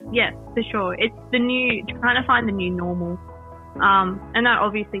Yeah, for sure. It's trying to find the new normal. And that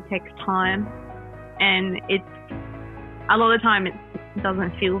obviously takes time, and it's a lot of the time it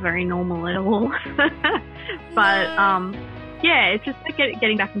doesn't feel very normal at all. But yeah, it's just like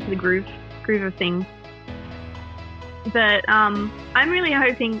getting back into the groove of things. But I'm really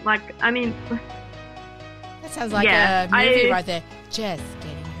hoping, like, I mean, that sounds like a movie right there. Just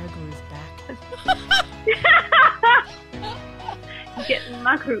getting her groove back. Getting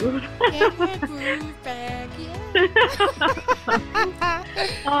my groove. Get my groove back, yeah.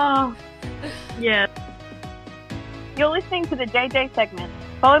 Oh, yeah. You're listening to the JJ segment.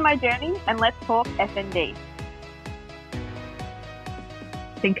 Follow my journey and let's talk F&D.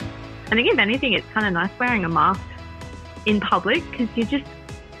 I think if anything, it's kind of nice wearing a mask in public, because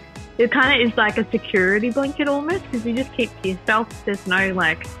it kind of is like a security blanket almost, because you just keep to yourself. There's no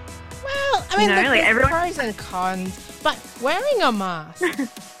like, well, I mean, look, there's everyone... pros and cons, but wearing a mask,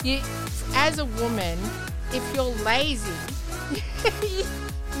 as a woman, if you're lazy,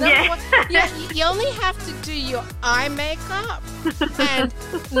 you only have to do your eye makeup and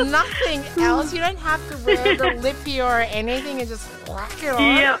nothing else. You don't have to wear the lippy or anything and just whack it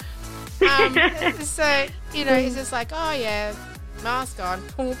on. Yep. So, it's just like, oh yeah, mask on,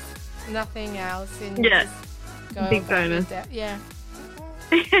 poof, nothing else. And yeah, just go big bonus. Yeah.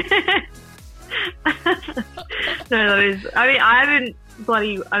 No, that is, I mean, I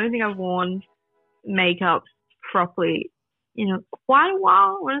don't think I've worn makeup properly in quite a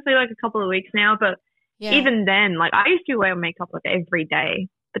while. I want to say like a couple of weeks now, but even then, like, I used to wear makeup like every day,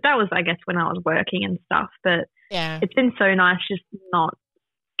 but that was, I guess, when I was working and stuff. But it's been so nice just not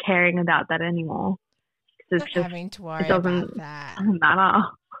caring about that anymore. It's just having to worry about that. Doesn't matter.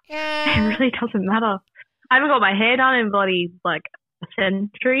 Yeah. It really doesn't matter. I haven't got my hair done in bloody like a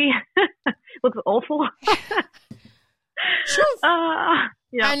century. Looks awful.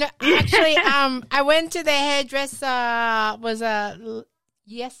 Yeah. And actually, I went to the hairdresser.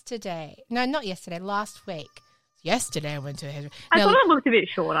 Yesterday? No, not yesterday. Last week. Yesterday I went to a hairdresser. I thought it looked a bit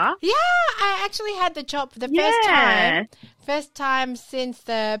shorter. Yeah, I actually had the chop for the first time since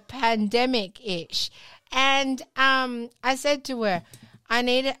the pandemic-ish. And I said to her, I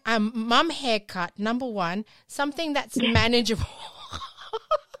need a mum haircut, number one, something that's manageable.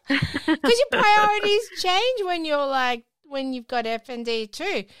 Because your priorities change when you've got F&D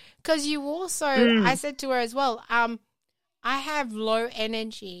too. Because you also, I said to her as well, I have low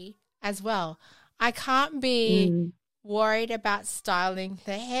energy as well. I can't be worried about styling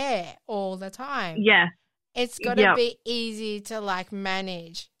the hair all the time. Yeah. It's got to be easy to like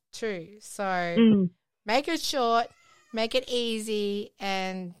manage too. So make it short, make it easy,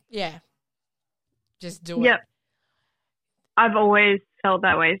 and just do it. Yep. I've always felt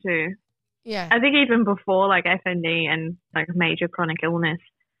that way too. Yeah. I think even before like FND and like major chronic illness,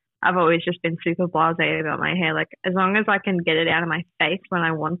 I've always just been super blasé about my hair. Like, as long as I can get it out of my face when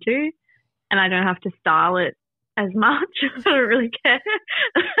I want to, and I don't have to style it as much, I don't really care.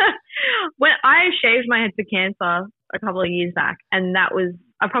 When I shaved my head for cancer a couple of years back, and that was,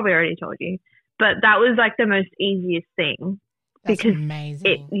 I probably already told you, but that was like the most easiest thing. That's because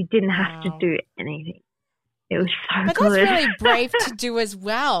amazing. You didn't have to do anything. It was so but good. That's really brave to do as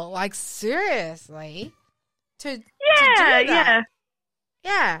well. Like, seriously. To do that.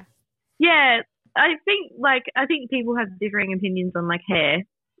 Yeah. Yeah. I think people have differing opinions on like hair.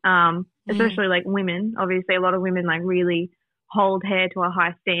 Especially like women. Obviously, a lot of women like really hold hair to a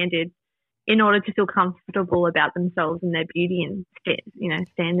high standard in order to feel comfortable about themselves and their beauty and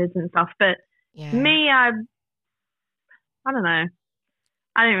standards and stuff. But me, I don't know.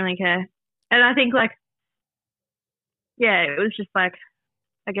 I don't really care, and I think like it was just like,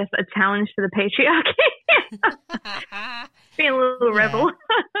 I guess, a challenge to the patriarchy. Being a little rebel.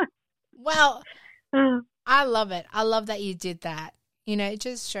 Well, I love it. I love that you did that. It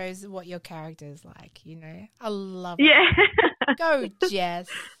just shows what your character is like, I love it. Yeah. Go, Jess.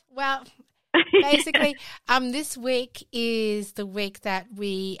 Well, basically, this week is the week that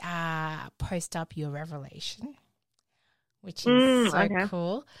we post up your revelation, which is so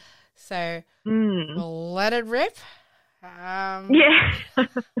cool. So we'll let it rip. I'm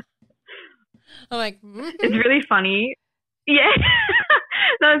like, It's really funny. Yeah.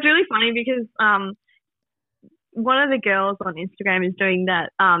 No, it's really funny because one of the girls on Instagram is doing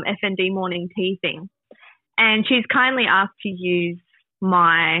that FND morning tea thing, and she's kindly asked to use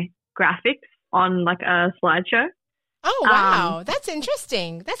my graphics on like a slideshow. Oh, wow. That's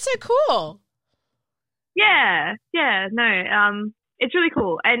interesting. That's so cool. Yeah. No, it's really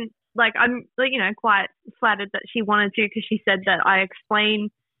cool. And like, I'm like, quite flattered that she wanted to, because she said that I explain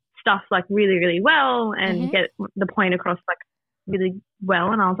stuff like really, really well and get the point across like really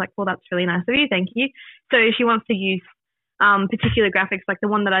well. And I was like, well, that's really nice of you. Thank you. So she wants to use particular graphics, like the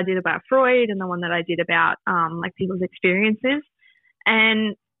one that I did about Freud and the one that I did about like people's experiences.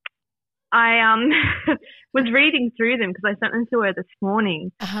 And I was reading through them because I sent them to her this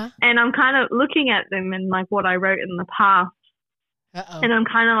morning. And I'm kind of looking at them and like what I wrote in the past. And I'm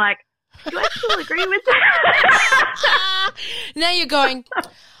kind of like, do I still agree with that? Now you're going,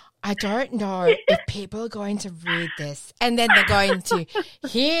 I don't know if people are going to read this and then they're going to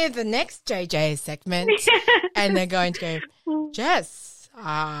hear the next JJ segment and they're going to go, Jess.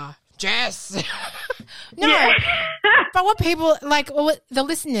 No, but what people like, the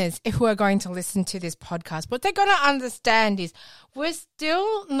listeners who are going to listen to this podcast, what they're going to understand is we're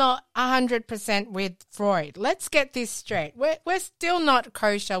still not 100% with Freud. Let's get this straight. We're still not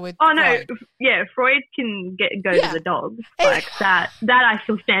kosher with Freud. No, yeah, Freud can go to the dogs like that. That I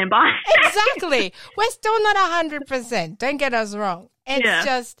still stand by. Exactly. We're still not 100%. Don't get us wrong. It's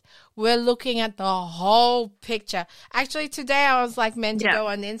just we're looking at the whole picture. Actually, today I was like meant to go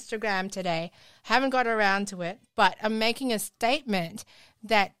on Instagram today. Haven't got around to it, but I'm making a statement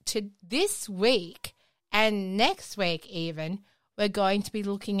that to this week and next week even, we're going to be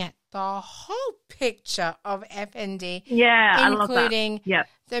looking at the whole picture of FND. Yeah, including I love that.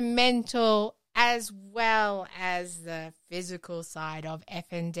 The mental as well as the physical side of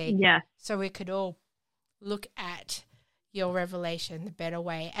FND. Yeah. So we could all look at your revelation the better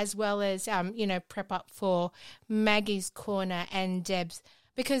way, as well as, prep up for Maggie's Corner and Deb's,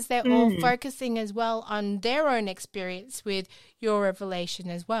 because they're all focusing as well on their own experience with your revelation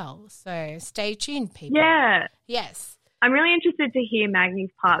as well. So stay tuned, people. Yeah. Yes. I'm really interested to hear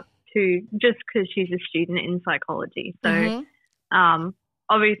Maggie's part too, just because she's a student in psychology. So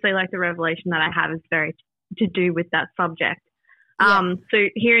obviously, like the revelation that I have is very to do with that subject. So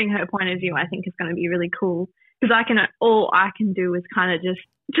hearing her point of view, I think is going to be really cool. Because all I can do is kind of just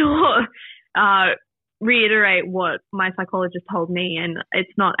reiterate what my psychologist told me, and it's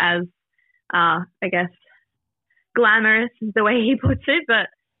not as, I guess, glamorous is the way he puts it, but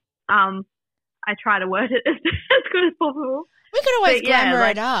I try to word it as good as possible. We could always glamour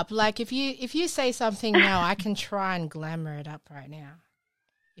it up. Like if you say something now, I can try and glamour it up right now.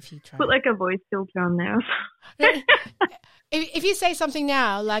 If you try, put like a voice filter on there. If you say something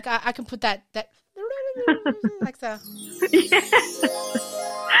now, like I can put that. Like so. Yeah.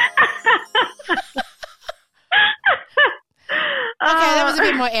 Okay, that was a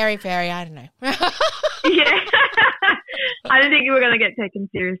bit more airy-fairy. I don't know. Yeah. I didn't think you were going to get taken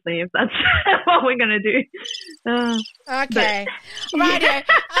seriously if that's what we're going to do. Okay. Radio.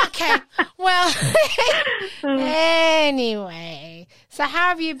 Okay. Well, anyway. So how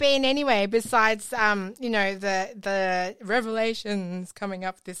have you been anyway, besides, the revelations coming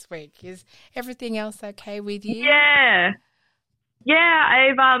up this week? Is everything else okay with you? Yeah. Yeah,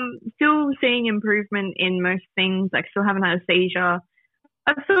 I've still seeing improvement in most things. Like, still haven't had a seizure.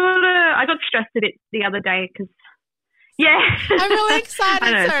 I got stressed a bit the other day because, I'm really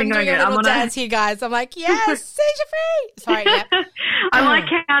excited. I'm doing a little dance here, guys. I'm like, yes, seizure free. Sorry, yeah. I'm like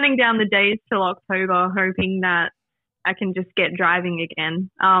counting down the days till October, hoping that I can just get driving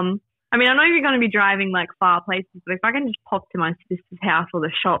again. I mean, I know you're going to be driving like far places, but if I can just pop to my sister's house or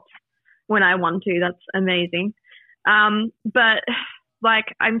the shops when I want to, that's amazing. But like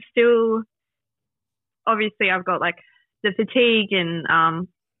I'm still, obviously I've got like the fatigue and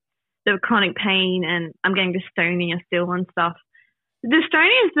the chronic pain, and I'm getting dystonia still and stuff.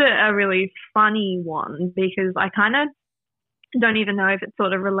 Dystonia is a really funny one because I kind of don't even know if it's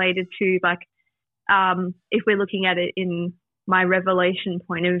sort of related to like if we're looking at it in my revelation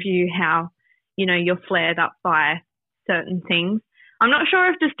point of view, how you're flared up by certain things. I'm not sure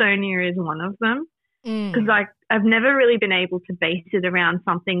if dystonia is one of them. Because I've never really been able to base it around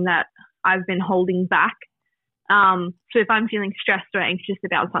something that I've been holding back. So if I'm feeling stressed or anxious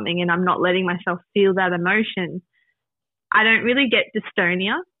about something and I'm not letting myself feel that emotion, I don't really get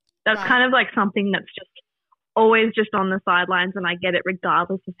dystonia. That's kind of like something that's just always just on the sidelines, and I get it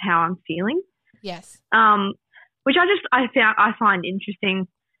regardless of how I'm feeling. Yes. Which I find interesting.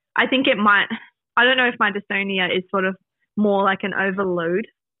 I think it might. I don't know if my dystonia is sort of more like an overload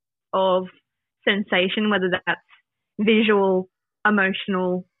of sensation, whether that's visual,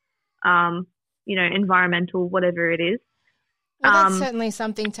 emotional, environmental, whatever it is. Well, that's certainly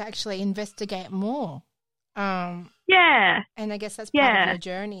something to actually investigate more. Yeah. And I guess that's part of your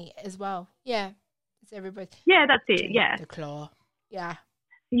journey as well. Yeah. It's everybody. Yeah, that's it. Yeah. The claw. Yeah.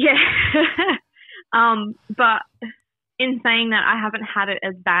 Yeah. But in saying that, I haven't had it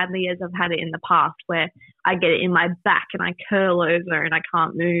as badly as I've had it in the past, where I get it in my back and I curl over and I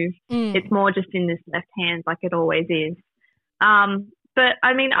can't move. It's more just in this left hand, like it always is. But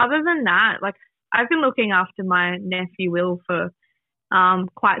I mean, other than that, like I've been looking after my nephew Will for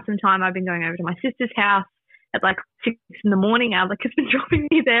quite some time. I've been going over to my sister's house at like 6 a.m. Alec has been dropping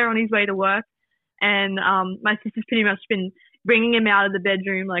me there on his way to work. And my sister's pretty much been bringing him out of the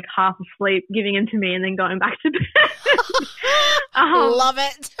bedroom like half asleep, giving him to me, and then going back to bed. Love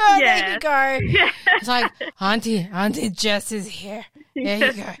it. Oh, yeah. There you go. Yeah. It's like, Auntie Jess is here. There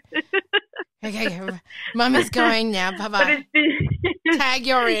you go. Okay, Mummy's going now. Bye-bye. Tag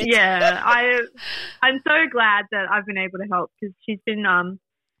your it. Yeah, I'm so glad that I've been able to help because she's been,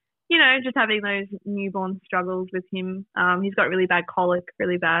 just having those newborn struggles with him. He's got really bad colic,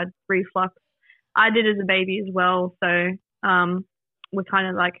 really bad reflux. I did as a baby as well, so we're kind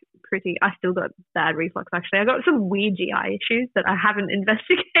of like I still got bad reflux actually. I got some weird GI issues that I haven't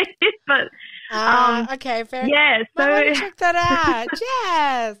investigated, but okay, fair. Yeah, so check that out.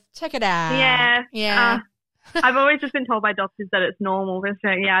 Yes, check it out. Yeah. I've always just been told by doctors that it's normal, but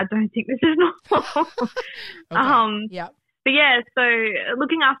I don't think this is normal. Okay. Yeah. But yeah, so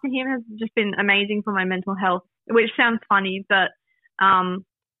looking after him has just been amazing for my mental health, which sounds funny, but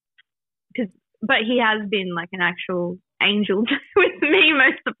he has been like an actual angel with me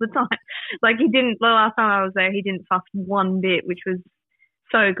most of the time. Like the last time I was there, he didn't fuss one bit, which was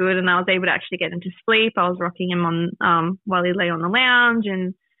so good. And I was able to actually get him to sleep. I was rocking him on, while he lay on the lounge.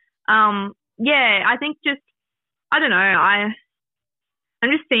 And, I think I don't know, I'm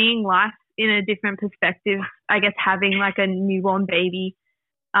just seeing life in a different perspective, I guess, having like a newborn baby,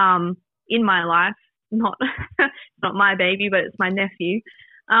 in my life, not my baby, but it's my nephew.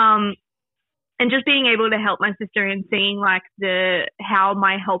 And just being able to help my sister and seeing like how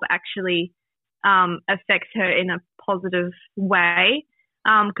my help actually affects her in a positive way.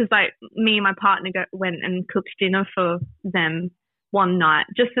 Because like me and my partner went and cooked dinner for them one night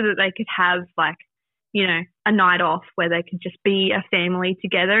just so that they could have like, a night off where they could just be a family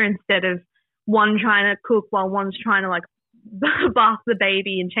together instead of one trying to cook while one's trying to like bath the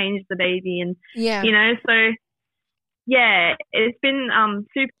baby and change the baby and, so yeah, it's been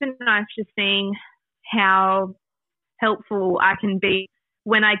super nice just seeing how helpful I can be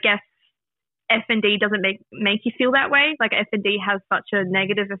when I guess F&D doesn't make you feel that way. Like F&D has such a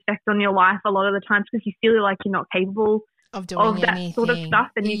negative effect on your life a lot of the times because you feel like you're not capable of doing that anything. Sort of stuff,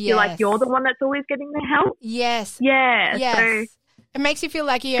 and you feel like you're the one that's always getting the help. Yes. Yeah. Yes. So, it makes you feel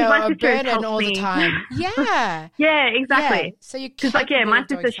like you're a burden all the time. Yeah. Yeah, exactly. Yeah. So you because my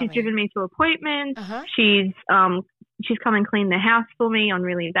sister, she's driven me to appointments. Uh-huh. She's come and cleaned the house for me on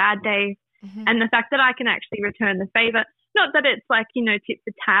really bad days. Mm-hmm. And the fact that I can actually return the favor, not that it's like, tit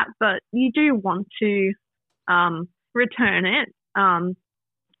for tat, but you do want to return it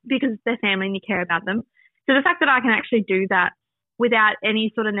because they're family and you care about them. So the fact that I can actually do that without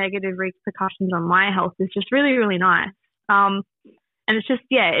any sort of negative repercussions on my health is just really, really nice. And it's just,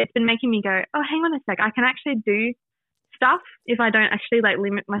 it's been making me go, oh, hang on a sec, I can actually do stuff if I don't actually like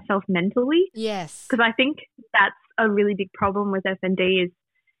limit myself mentally. Yes. Because I think that's a really big problem with FND is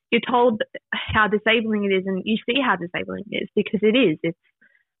you're told how disabling it is and you see how disabling it is because it is. It's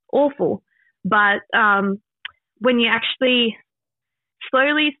awful. But when you actually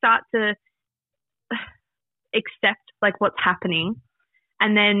slowly start to accept like what's happening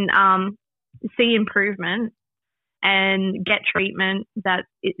and then see improvement and get treatment that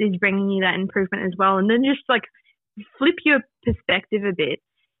is bringing you that improvement as well, and then just like flip your perspective a bit,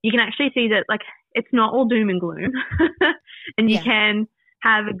 you can actually see that like it's not all doom and gloom and you can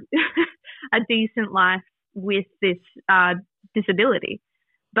have a decent life with this disability.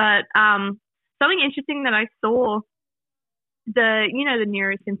 But something interesting that I saw, the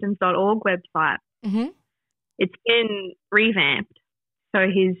neurosymptoms.org website, mm-hmm. It's been revamped. So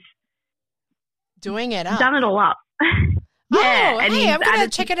he's doing it up. Done it all up. Yeah, I'm going to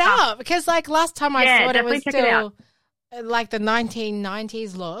check it out because like last time I saw it was still like the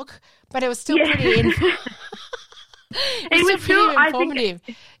 1990s look, but it was still pretty it was still pretty informative.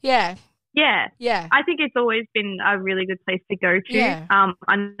 Yeah. I think it's always been a really good place to go to. Yeah.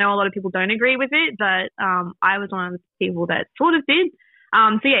 I know a lot of people don't agree with it, but I was one of the people that sort of did.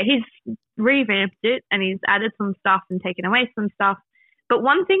 He's revamped it and he's added some stuff and taken away some stuff. But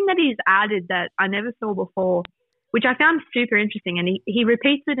one thing that he's added that I never saw before, which I found super interesting, and he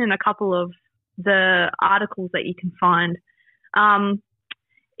repeats it in a couple of the articles that you can find,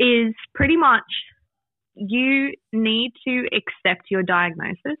 is pretty much you need to accept your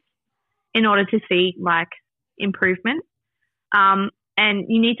diagnosis in order to see like improvement, and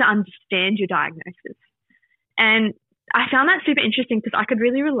you need to understand your diagnosis. And I found that super interesting because I could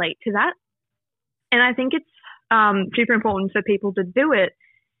really relate to that. And I think it's super important for people to do it.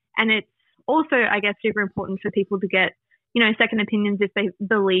 And it's also, I guess, super important for people to get second opinions if they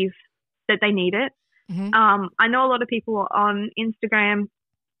believe that they need it. Mm-hmm. I know a lot of people on Instagram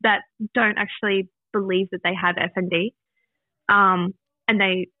that don't actually believe that they have FND. And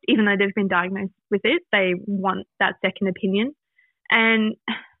they, even though they've been diagnosed with it, they want that second opinion. And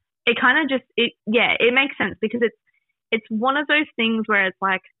it kind of just, it makes sense because it's one of those things where it's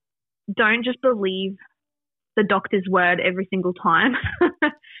like, don't just believe the doctor's word every single time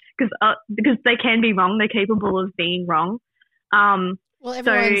because they can be wrong. They're capable of being wrong. Well,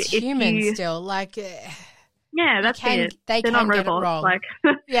 everyone's human still. Like, yeah, that's it. They're not get robots. It wrong. Like,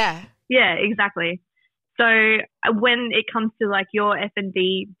 yeah, yeah, exactly. So when it comes to like your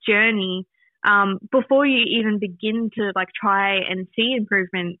F&D journey, before you even begin to like try and see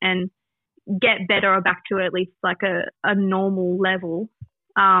improvement and get better or back to at least like a normal level,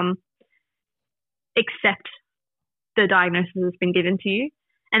 accept the diagnosis that's been given to you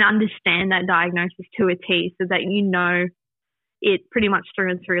and understand that diagnosis to a T so that you know it pretty much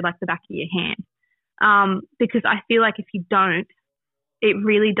through and through like the back of your hand. Because I feel like if you don't, it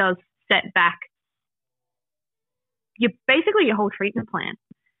really does set back your whole treatment plan.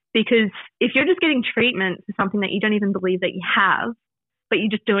 Because if you're just getting treatment for something that you don't even believe that you have, but you're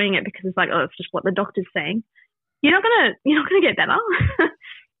just doing it because it's like, oh, it's just what the doctor's saying, you're not gonna get better.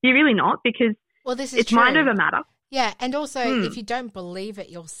 You're really not, because it's true. mind over matter. Yeah, and also if you don't believe it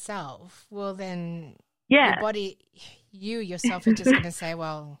yourself, well then your body, you yourself are just going to say,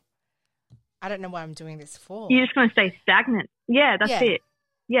 well, I don't know why I'm doing this for. You're just going to stay stagnant. Yeah, that's it.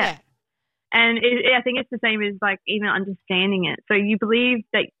 Yeah. And I think it's the same as like even understanding it. So you believe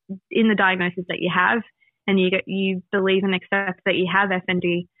that in the diagnosis that you have, and you believe and accept that you have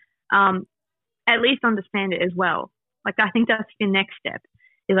FND, at least understand it as well. Like I think that's your next step.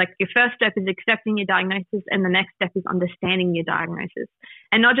 Is like your first step is accepting your diagnosis, and the next step is understanding your diagnosis,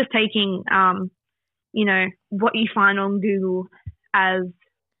 and not just taking, what you find on Google as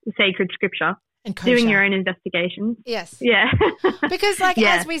sacred scripture. And doing your own investigations. Yes. Yeah. Because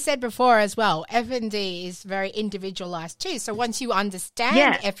as we said before as well, FND is very individualized too. So once you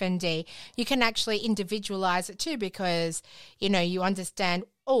understand FND, you can actually individualize it too because, you understand,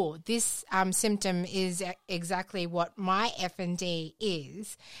 oh, this symptom is exactly what my FND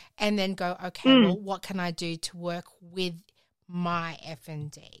is, and then go, okay, well, what can I do to work with my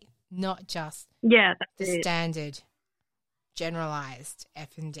FND, not just the standard generalized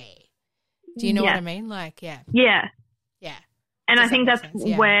FND. Do you know what I mean? Like, yeah. And I think that's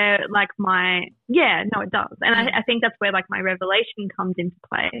where like it does. And I think that's where like my revelation comes into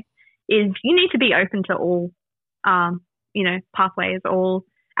play is you need to be open to all, pathways, all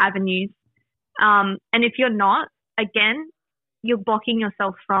avenues. And if you're not, again, you're blocking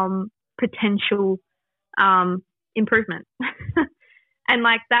yourself from potential improvement. And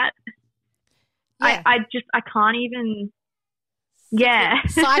like that, I can't even...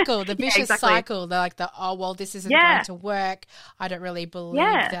 cycle, the vicious cycle. They're like this isn't going to work. I don't really believe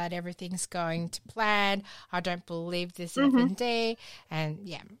that everything's going to plan. I don't believe this F&D. And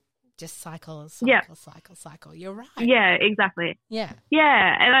just cycle. You're right. Yeah, exactly. Yeah.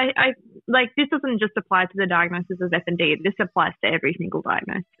 Yeah. And I like, this doesn't just apply to the diagnosis of F&D. This applies to every single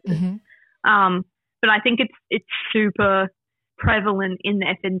diagnosis. Mm-hmm. But I think it's super prevalent in the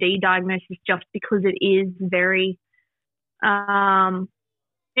F&D diagnosis just because it is very...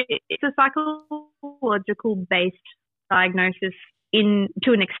 it's a psychological based diagnosis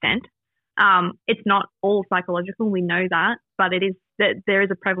to an extent. It's not all psychological, we know that, but it is that there is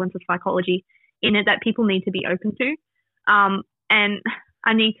a prevalence of psychology in it that people need to be open to. And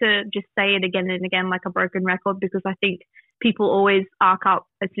I need to just say it again and again like a broken record because I think people always arc up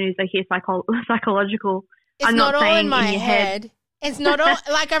as soon as they hear psychological. It's I'm not not all saying in my in your head. It's not all,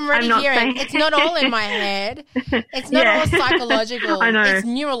 like I'm already hearing, it's not all in my head. It's not all psychological. I know. It's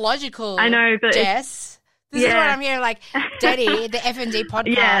neurological. I know, but Jess. This is what I'm hearing, like, Daddy, the F&D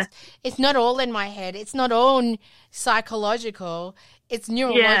podcast. It's not all in my head. It's not all psychological. It's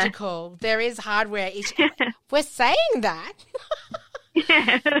neurological. There is hardware. We're saying that.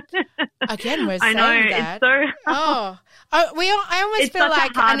 Again, we're saying that. It's so I almost feel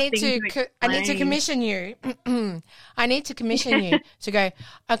like I need to commission you. I need to commission you to go,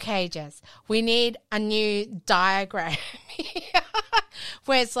 okay, Jess, we need a new diagram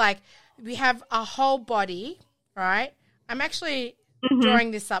where it's like we have a whole body, right? I'm actually drawing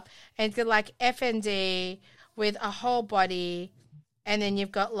this up, and it's got like FND with a whole body, and then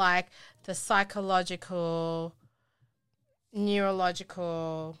you've got like the psychological,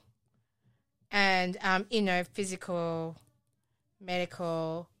 neurological, and physical,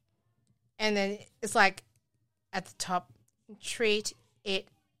 medical, and then it's like at the top, treat it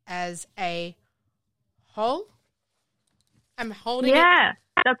as a whole. I'm holding it. Yeah,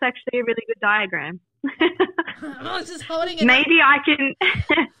 that's actually a really good diagram. I was just holding it. Maybe I can.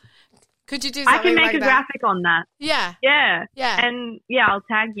 Could you do something I can make like a that? graphic on that. Yeah. Yeah. Yeah. And yeah, I'll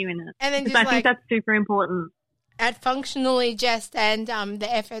tag you in it. And then because just I think that's super important. At Functionally Just and the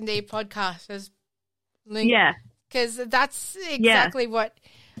FND podcast as link. Yeah. Because that's exactly what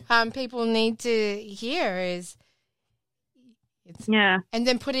people need to hear is. And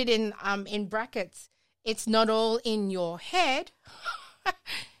then put it in brackets. It's not all in your head.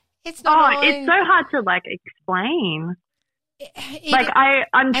 It's not. Oh, it's so hard to like explain.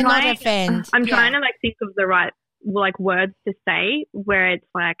 I'm trying. Not offend. I'm trying to like think of the right like words to say where it's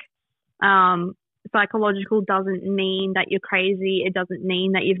like, psychological doesn't mean that you're crazy. It doesn't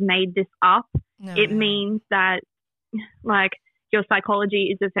mean that you've made this up. No. It means that like your psychology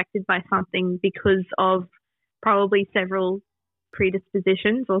is affected by something because of probably several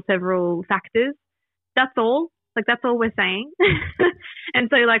predispositions or several factors. That's all. Like, that's all we're saying. And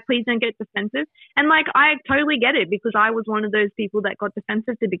so, like, please don't get defensive. And, like, I totally get it because I was one of those people that got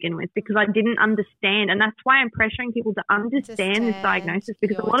defensive to begin with because I didn't understand. And that's why I'm pressuring people to understand this diagnosis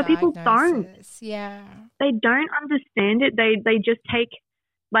because a lot of people don't. Yeah. They don't understand it. They just take,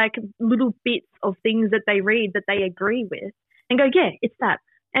 like, little bits of things that they read that they agree with and go, yeah, it's that.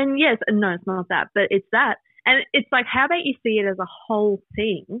 And, yes, no, it's not that, but it's that. And it's like, how about you see it as a whole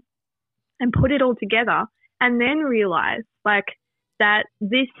thing and put it all together and then realize, like, that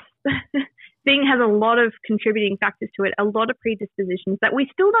this thing has a lot of contributing factors to it, a lot of predispositions that we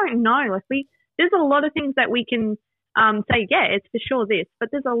still don't know. Like, there's a lot of things that we can say, yeah, it's for sure this, but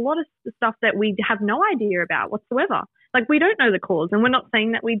there's a lot of stuff that we have no idea about whatsoever. Like, we don't know the cause, and we're not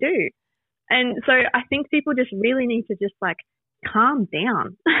saying that we do. And so I think people just really need to just, like, calm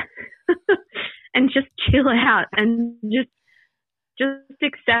down and just chill out and just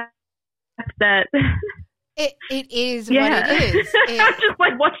accept that. It is what it is. I'm just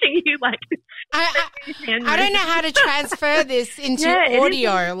like watching you like. I don't know how to transfer this into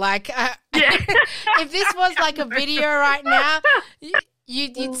audio. Like, if this was like a video right now,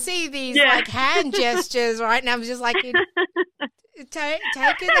 you'd see these like hand gestures right now. I'm just like, take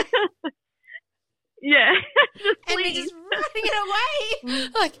it. Yeah. And you're just running it away.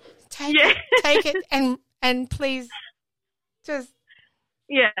 Like, take it and please just.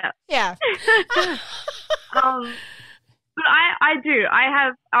 Yeah. But I do.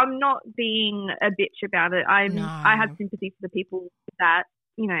 I'm not being a bitch about it. I have sympathy for the people that,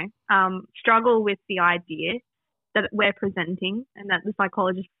 struggle with the idea that we're presenting and that the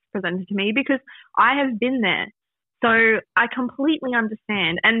psychologist presented to me because I have been there. So I completely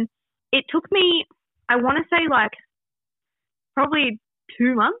understand. And it took me, I want to say like probably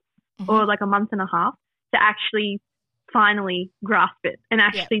 2 months or like a month and a half to actually finally grasp it and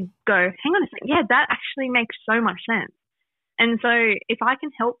actually go, hang on a second, yeah, that actually makes so much sense. And so if I can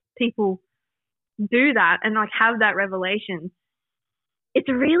help people do that and like have that revelation, it's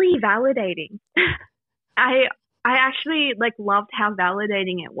really validating. I actually like loved how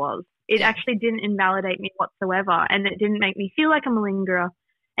validating it was. It actually didn't invalidate me whatsoever, and it didn't make me feel like a malingerer,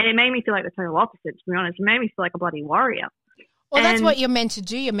 and it made me feel like the total opposite, to be honest. It made me feel like a bloody warrior. Well, that's what you're meant to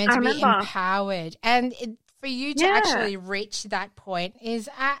do. You're meant to be empowered. And for you to actually reach that point is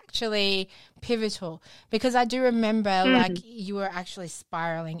actually pivotal because I do remember like you were actually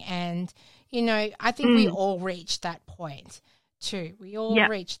spiraling and, I think we all reached that point too. We all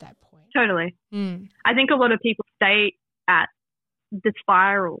reached that point. Totally. I think a lot of people stay at the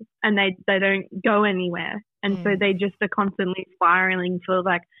spiral and they don't go anywhere. And so they just are constantly spiraling for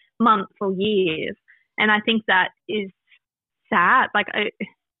like months or years. And I think that is sad. Like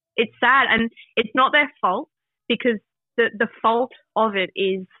it's sad and it's not their fault because the fault of it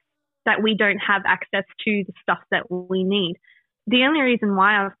is that we don't have access to the stuff that we need. The only reason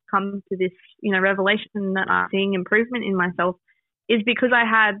why I've come to this, revelation that I'm seeing improvement in myself is because I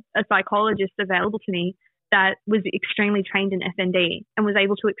had a psychologist available to me that was extremely trained in FND and was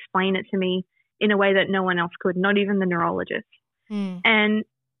able to explain it to me in a way that no one else could, not even the neurologist. And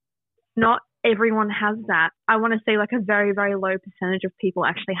not everyone has that. I want to say like a very, very low percentage of people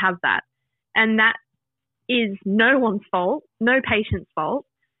actually have that. And that is no one's fault, no patient's fault.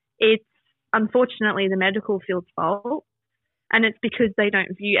 It's unfortunately the medical field's fault. And it's because they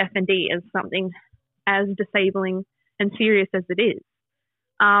don't view FND as something as disabling and serious as it is.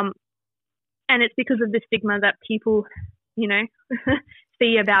 And it's because of the stigma that people,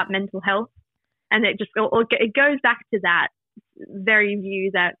 see about mental health. And it goes back to that very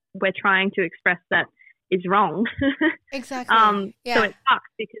view that we're trying to express that is wrong. Exactly. So it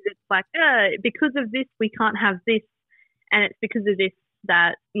sucks because it's like, because of this, we can't have this. And it's because of this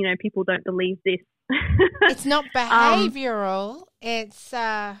that, people don't believe this. It's not behavioral. It's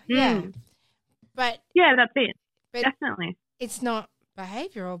yeah. But yeah, that's it. But definitely. It's not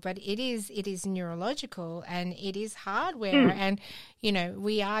behavioral, but it is neurological, and it is hardware. And, you know,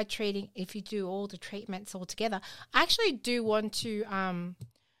 we are treating, if you do all the treatments all together. I actually do want to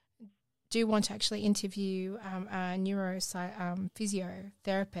actually interview a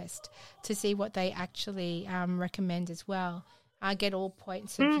physiotherapist to see what they actually recommend as well. I get all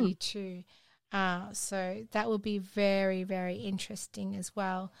points of view too. So that will be very, very interesting as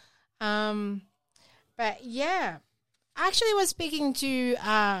well. But yeah, I actually was speaking to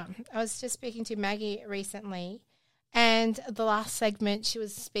I was just speaking to Maggie recently, and the last segment she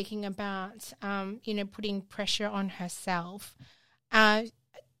was speaking about you know, putting pressure on herself.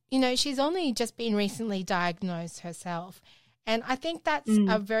 You know, she's only just been recently diagnosed herself, and I think that's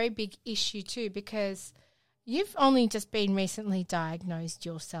a very big issue too, because you've only just been recently diagnosed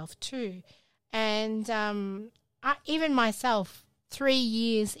yourself too, and even myself, 3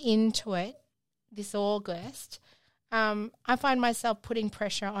 years into it this August. I find myself putting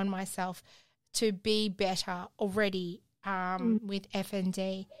pressure on myself to be better already with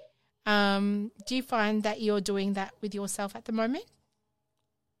FND. Do you find that you're doing that with yourself at the moment?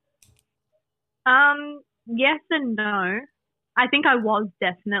 Yes and no. I think I was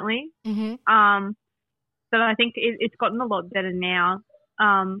definitely. Mm-hmm. But I think it's gotten a lot better now.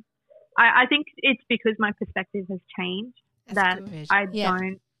 I think it's because my perspective has changed. That's that good. I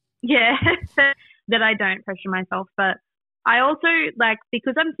don't. Yeah. That I don't pressure myself, but I also, like,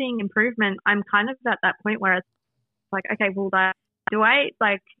 because I'm seeing improvement, I'm kind of at that point where it's like, okay, well, do I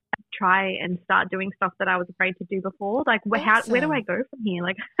like try and start doing stuff that I was afraid to do before? Like, where do I go from here?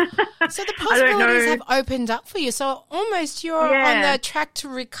 Like, so the possibilities have opened up for you. So almost you're on the track to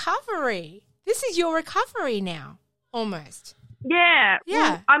recovery. This is your recovery now, almost. Yeah.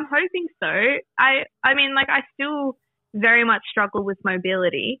 Well, I'm hoping so. I mean, like, I still very much struggle with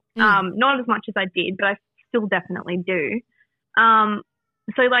mobility. Not as much as I did, but I still definitely do.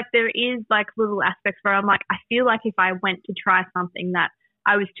 So, like, there is, like, little aspects where I'm like, I feel like if I went to try something that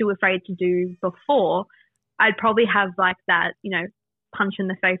I was too afraid to do before, I'd probably have, like, that, you know, punch in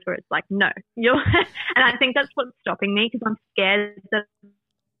the face where it's like, no. And I think that's what's stopping me, because I'm scared that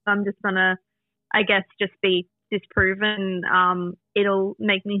I'm just going to, I guess, just be disproven. It'll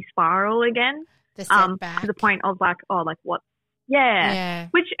make me spiral again. The setback. To the point of like, oh, like what? Yeah.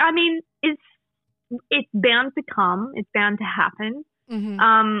 Which, I mean, it's bound to come. It's bound to happen.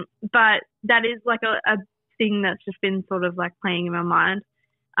 Mm-hmm. But that is like a thing that's just been sort of like playing in my mind.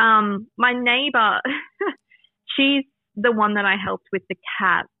 My neighbor, she's the one that I helped with the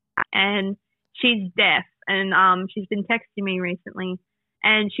cat, and she's deaf, and she's been texting me recently,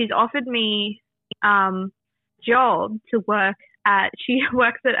 and she's offered me job to work at. She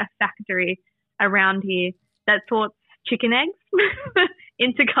works at a factory around here that sorts chicken eggs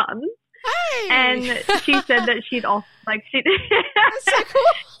into cartons. Hey. And she said that she'd off like she. That's so cool.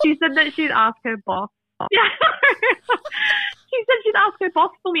 She said that she'd ask her boss. Yeah. She said she'd ask her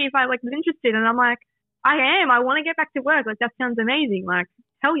boss for me if I like was interested, and I'm like, I am. I want to get back to work. Like, that sounds amazing. Like,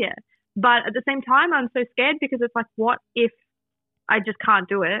 hell yeah. But at the same time, I'm so scared, because it's like, what if I just can't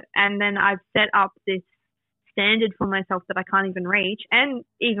do it? And then I've set up this standard for myself that I can't even reach, and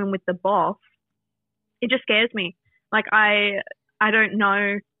even with the boss, it just scares me. Like, I don't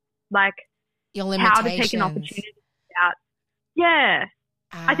know, like, your limitations. How to take an opportunity out. Yeah.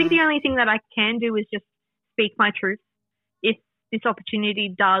 I think the only thing that I can do is just speak my truth. If this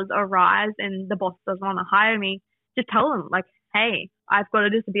opportunity does arise and the boss doesn't want to hire me, just tell them, like, hey, I've got a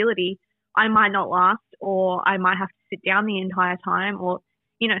disability. I might not last, or I might have to sit down the entire time, or,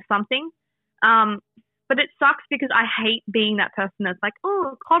 you know, something. But it sucks, because I hate being that person that's like,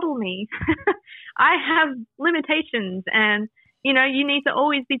 oh, coddle me. I have limitations, and, you know, you need to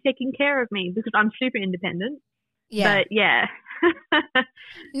always be taking care of me, because I'm super independent. Yeah. But, yeah.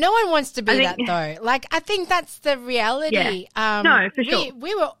 No one wants to be that, though. Like, I think that's the reality. Yeah. No, for sure.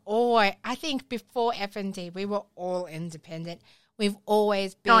 We were always, I think before F&D, we were all independent. We've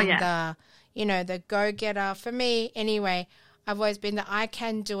always been the, you know, the go-getter. For me, anyway, I've always been the I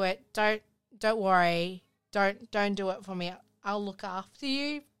can do it. Don't worry. Don't do it for me. I'll look after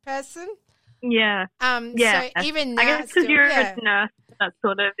you person. Yeah. So even now, I guess because you're a nurse, that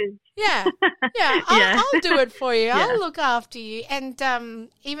sort of is. Yeah. I'll do it for you. I'll look after you. And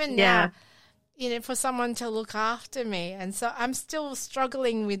even now, you know, for someone to look after me, and so I'm still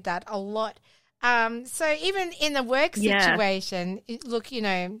struggling with that a lot. So even in the work situation, look, you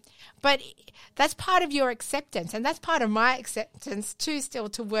know, but that's part of your acceptance, and that's part of my acceptance too. Still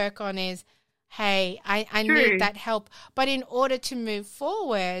to work on is, hey, I need that help. But in order to move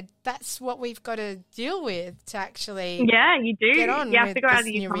forward, that's what we've got to deal with to actually you do. get on you have with to go out this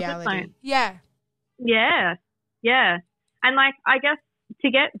of your new comfort reality. zone. Yeah. Yeah. And like, I guess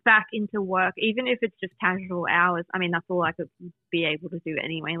to get back into work, even if it's just casual hours, I mean, that's all I could be able to do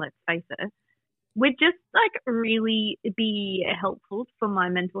anyway, let's face it, would just like really be helpful for my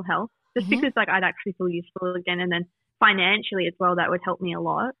mental health, just because like I'd actually feel useful again. And then financially as well, that would help me a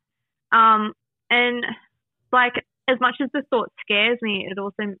lot. And like, as much as the thought scares me, it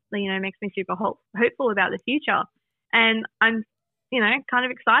also, makes me super hopeful about the future. And I'm, kind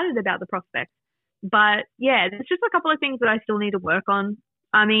of excited about the prospect. But yeah, there's just a couple of things that I still need to work on.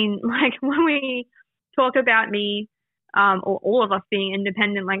 I mean, like when we talk about me, or all of us being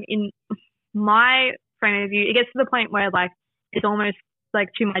independent, like in my frame of view, it gets to the point where like it's almost like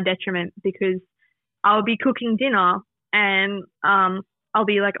to my detriment, because I'll be cooking dinner and I'll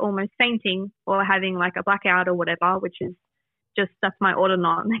be like almost fainting or having like a blackout or whatever, which is just, that's my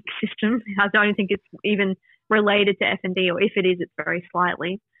autonomic system. I don't think it's even related to F&D, or if it is, it's very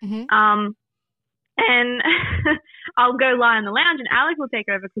slightly. And I'll go lie on the lounge and Alex will take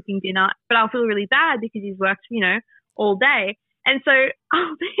over cooking dinner, but I'll feel really bad because he's worked, all day. And so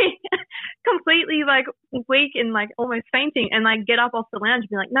I'll be completely like weak and like almost fainting, and like get up off the lounge and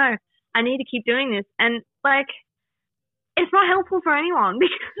be like, no, I need to keep doing this. And like, it's not helpful for anyone,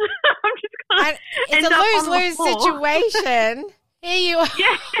 because I'm just going to it's a lose-lose situation. Here you are.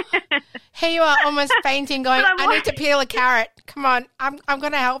 Yeah. Here you are, almost fainting, going, I need to peel a carrot. Come on, I'm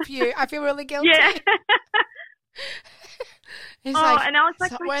going to help you. I feel really guilty. Yeah. And Alex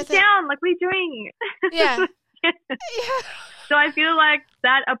like, sit down. Like, what are you doing? Yeah. Yeah. So I feel like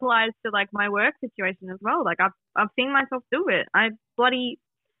that applies to like my work situation as well. Like I've seen myself do it. I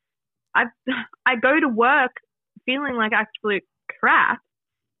go to work feeling like absolute crap,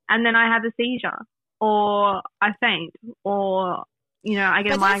 and then I have a seizure, or I faint, or I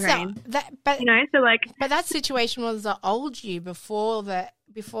get a migraine. So like, but that situation was the old you before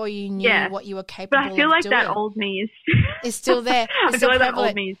you knew what you were capable of doing. But I feel like that old me is still there. I feel like that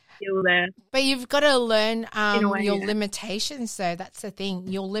old me is still there. But you've got to learn your limitations. So that's the thing.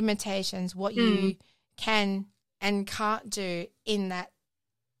 Your limitations, what you can and can't do in that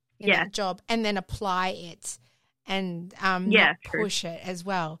job, and then apply it and not push it as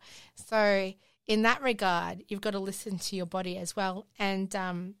well. So in that regard, you've got to listen to your body as well, and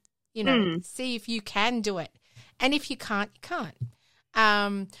see if you can do it, and if you can't, you can't.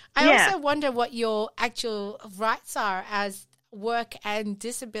 I also wonder what your actual rights are as work and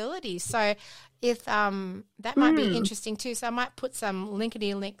disability. So if that might be interesting too. So I might put some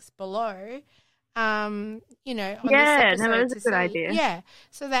linkity links below. On this episode, that is a good idea. Yeah,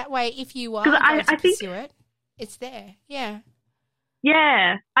 so that way, if you are going to pursue it, it's there. Yeah.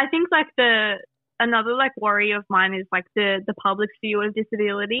 Yeah, I think like another like worry of mine is like the public's view of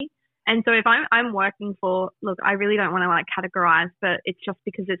disability. And so if I'm working for, look, I really don't want to like categorize, but it's just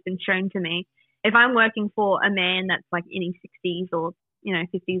because it's been shown to me. If I'm working for a man that's like in his 60s or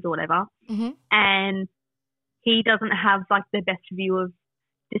 50s or whatever, and he doesn't have like the best view of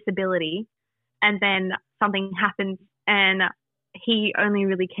disability, and then something happens and he only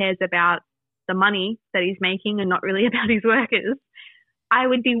really cares about the money that he's making and not really about his workers, I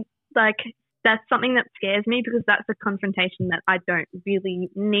would be like, that's something that scares me, because that's a confrontation that I don't really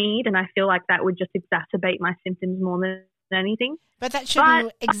need, and I feel like that would just exacerbate my symptoms more than anything. But that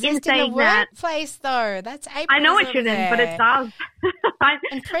shouldn't exist in the workplace, though. That's ableism. I know it shouldn't, but it does.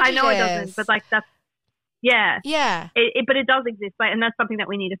 I know it doesn't, but like that's but it does exist, like, and that's something that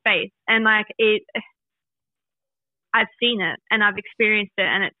we need to face. And like I've seen it and I've experienced it,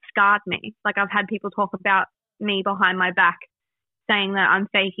 and it scarred me. Like I've had people talk about me behind my back, saying that I'm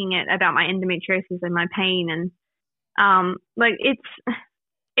faking it about my endometriosis and my pain, and like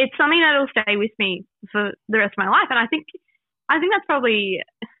it's something that'll stay with me for the rest of my life. And I think that's probably,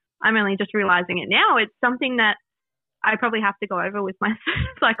 I'm only just realizing it now, it's something that I probably have to go over with my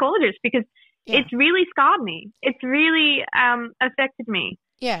psychologist, because it's really scarred me. It's really affected me.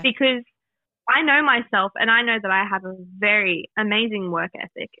 Yeah. Because I know myself, and I know that I have a very amazing work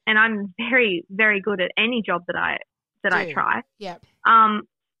ethic, and I'm very, very good at any job that I try. Yeah.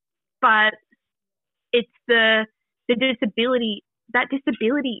 But it's the disability. That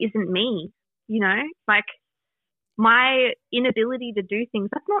disability isn't me, like my inability to do things,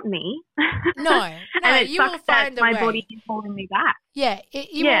 that's not me. No, and you will find a way. My body is holding me back. Yeah,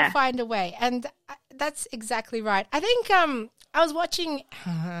 you will find a way. And that's exactly right. I think I was watching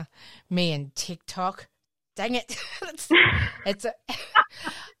me and TikTok. Dang it.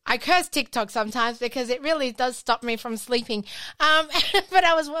 I curse TikTok sometimes because it really does stop me from sleeping. But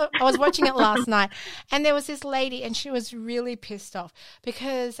I was watching it last night, and there was this lady, and she was really pissed off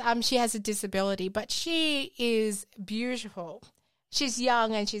because she has a disability, but she is beautiful. She's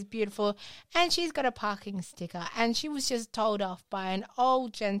young and she's beautiful, and she's got a parking sticker, and she was just told off by an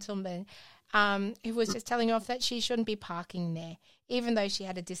old gentleman who was just telling her off that she shouldn't be parking there, even though she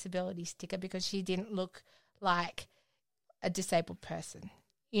had a disability sticker, because she didn't look like a disabled person,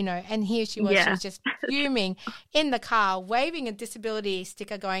 and here she was just fuming in the car, waving a disability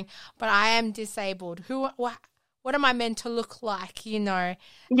sticker going, but I am disabled. What am I meant to look like, Yeah,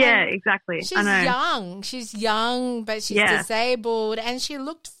 And exactly. She's young, but she's disabled, and she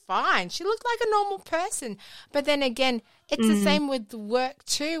looked fine. She looked like a normal person. But then again, it's the same with the work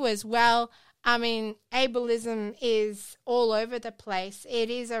too as well. I mean, ableism is all over the place.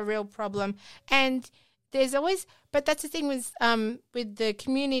 It is a real problem. And there's always, but that's the thing with the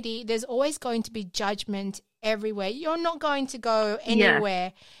community, there's always going to be judgment everywhere. You're not going to go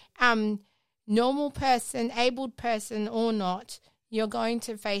anywhere. Normal person, abled person or not, you're going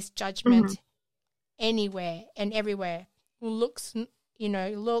to face judgment anywhere and everywhere. Looks,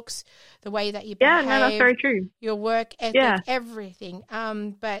 the way that you behave. Yeah, no, that's very true. Your work ethic, everything.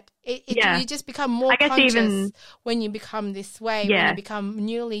 But you just become more conscious when you become this way, when you become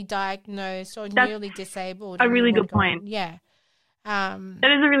newly diagnosed or newly disabled. A really good point. Yeah. That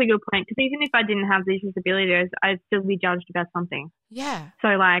is a really good point, because even if I didn't have these disabilities, I'd still be judged about something. Yeah.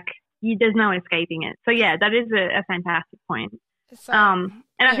 So, there's no escaping it. So, yeah, that is a fantastic point. So,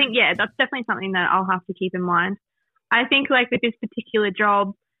 I think, that's definitely something that I'll have to keep in mind. I think, with this particular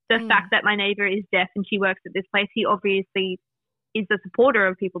job, the fact that my neighbour is deaf and she works at this place, he obviously is a supporter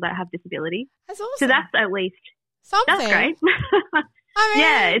of people that have disabilities. That's awesome. So that's at least something. That's great. I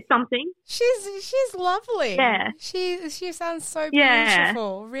mean, it's something. She's lovely. Yeah. She sounds so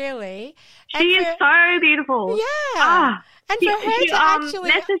beautiful, really. She is so beautiful. Yeah. And for her to actually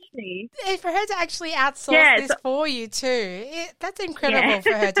message me. For her to actually outsource this for you too, that's incredible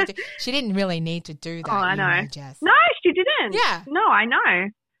for her to do. She didn't really need to do that. Oh, I know. Jess. No, she didn't. Yeah. No, I know.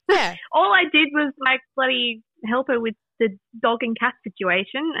 Yeah. All I did was bloody help her with the dog and cat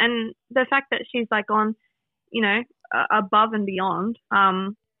situation, and the fact that she's gone, above and beyond,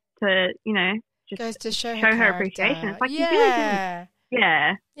 to just goes to show her appreciation. It's you really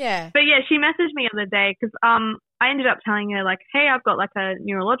didn't. Yeah. But she messaged me the other day because I ended up telling her hey, I've got a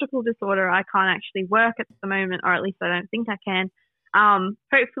neurological disorder. I can't actually work at the moment, or at least I don't think I can.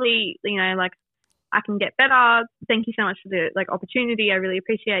 Hopefully, I can get better. Thank you so much for the opportunity. I really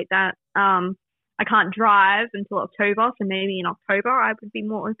appreciate that. I can't drive until October, so maybe in October I would be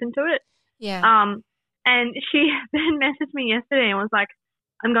more open to it. Yeah. And she then messaged me yesterday and was like,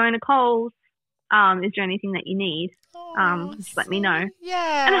 I'm going to Coles. Is there anything that you need? Just let me know.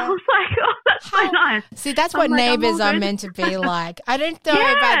 Yeah. And I was like, oh, that's so nice. See, that's what neighbours are meant to be like. I don't know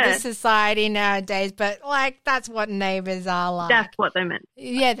about the society nowadays, but that's what neighbours are like. That's what they're meant.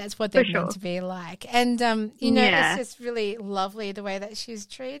 Yeah, that's what they're meant to be like. And, it's just really lovely the way that she's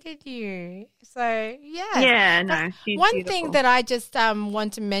treated you. So, yeah. Yeah, no, she's one beautiful. thing that I just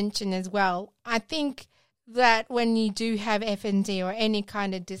want to mention as well, I think that when you do have FND or any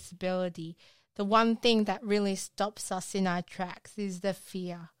kind of disability, the one thing that really stops us in our tracks is the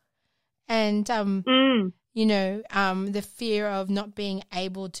fear. And, the fear of not being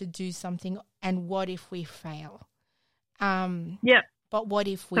able to do something, and what if we fail? Yep. But what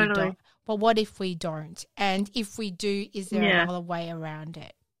if we don't? But what if we don't? And if we do, is there another way around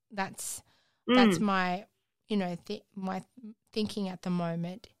it? That's my, my thinking at the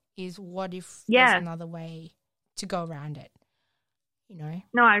moment is, what if there's another way to go around it?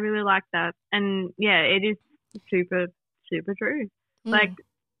 No, I really like that. And it is super, super true. I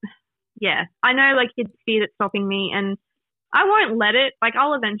know it's fear that's stopping me, and I won't let it.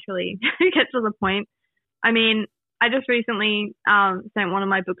 I'll eventually get to the point. I mean, I just recently sent one of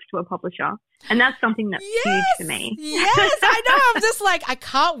my books to a publisher, and that's something that's huge for me. Yes, I know. I'm just I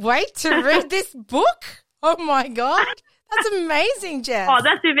can't wait to read this book. Oh my God. That's amazing, Jess. Oh,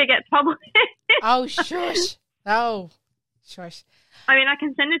 that's if it gets published. Oh, shush. Oh, shush. I mean, I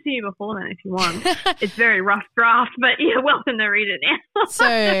can send it to you before then if you want. It's very rough draft, but you're welcome to read it now.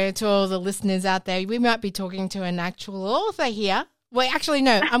 So, to all the listeners out there, we might be talking to an actual author here. Well, actually,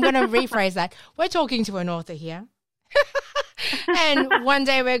 no, I'm going to rephrase that. We're talking to an author here. And one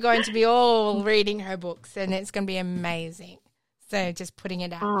day we're going to be all reading her books, and it's going to be amazing. So, just putting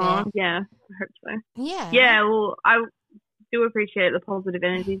it out there. Yeah, I hope so. Yeah. Yeah, well, I do appreciate the positive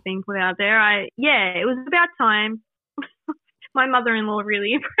energies being put out there. It was about time. My mother-in-law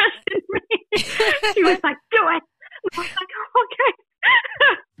really impressed me. She was like, do it. And I was like, oh, okay.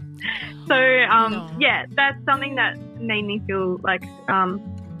 So, yeah, that's something that made me feel like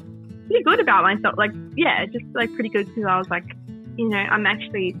pretty good about myself. Like, yeah, just like pretty good because I was like, you know, I'm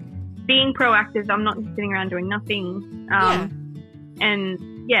actually being proactive. I'm not just sitting around doing nothing. And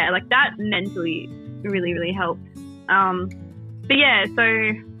yeah, like that mentally really, really helped. But yeah, so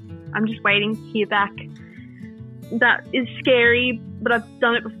I'm just waiting to hear back. That is scary, but I've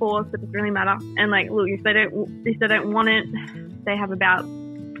done it before, so it doesn't really matter. And like, look, if they don't want it, they have about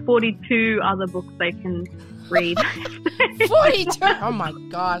 42 other books they can read. 42? Oh my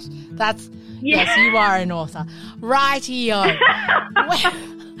gosh, yes, you are an author, rightio.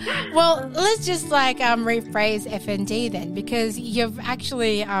 Well, let's just like rephrase FND then, because you've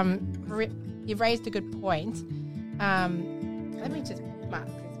actually you've raised a good point. Let me just mark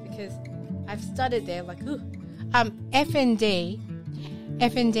this because I've studied there. Like, FND,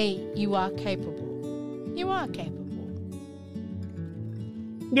 you are capable. You are capable.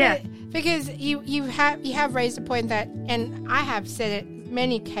 Yeah, because you have raised a point that, and I have said it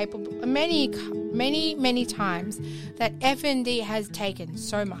many times, that FND has taken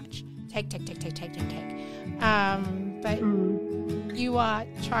so much. Take. But you are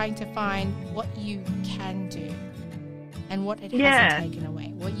trying to find what you can do and what it hasn't taken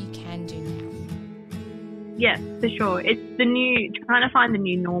away, what you can do now. Yeah, for sure. It's trying to find the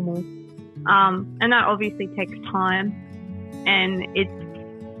new normal. And that obviously takes time. And it's,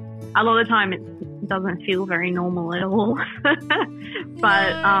 a lot of the time it doesn't feel very normal at all.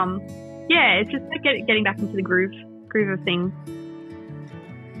 But, yeah, it's just like getting back into the groove of things.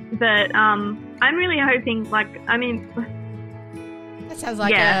 But I'm really hoping, like, I mean... That sounds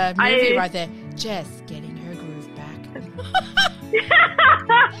like a movie right there. Jess getting her groove back.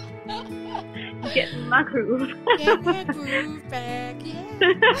 Get my groove. Get my groove back, yeah.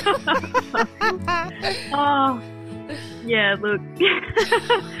 Oh, yeah, look.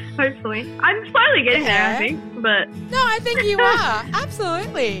 Hopefully. I'm slowly getting there, I think. But no, I think you are.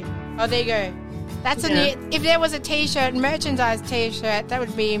 Absolutely. Oh, there you go. That's a new... If there was a T-shirt, merchandise T-shirt, that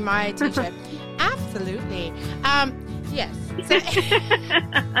would be my T-shirt. Absolutely. Yes. So,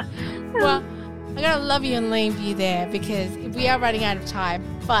 well, I'm going to love you and leave you there because we are running out of time.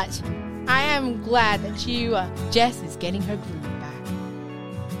 But I am glad that Jess is getting her groove back.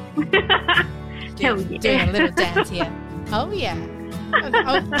 Doing a little dance here. Oh, yeah.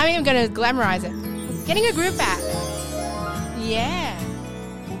 I'm even going to glamorize it. Getting her groove back. Yeah.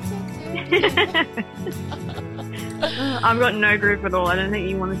 I've got no groove at all. I don't think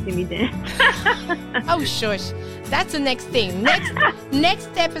you want to see me dance. Oh, shush. That's the next thing. Next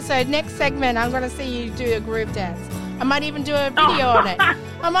episode, next segment, I'm going to see you do a groove dance. I might even do a video on it.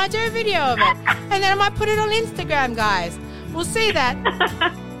 I might do a video of it. And then I might put it on Instagram, guys. We'll see that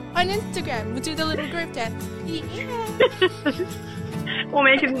on Instagram. We'll do the little groove dance. Yeah. We'll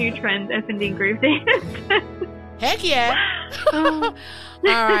make a new trend, F&D groove dance. Heck yeah. All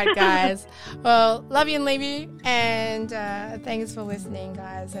right, guys. Well, love you and leave you. And thanks for listening,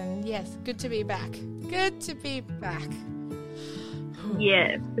 guys. And yes, good to be back. Good to be back.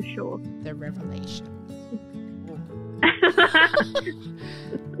 Yeah, for sure. The revelation.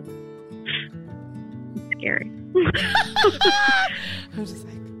 It's scary. I'm just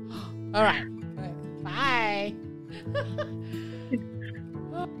like, all right. Bye.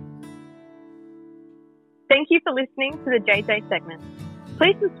 Thank you for listening to the JJ segment.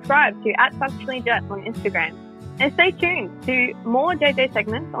 Please subscribe to @FunctionallyJess on Instagram and stay tuned to more JJ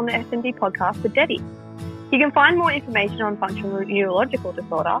segments on the F&D podcast with Debbie. You can find more information on functional neurological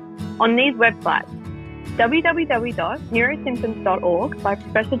disorder on these websites: www.neurosymptoms.org by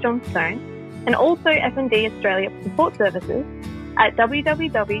Professor John Stone, and also F&D Australia support services at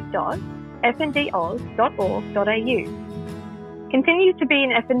www.fndoz.org.au. Continue to be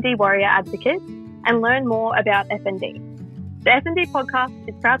an F&D warrior advocate and learn more about F&D. The F&D podcast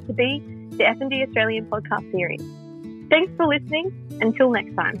is proud to be the F&D Australian podcast series. Thanks for listening. Until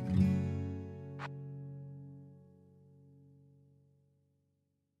next time.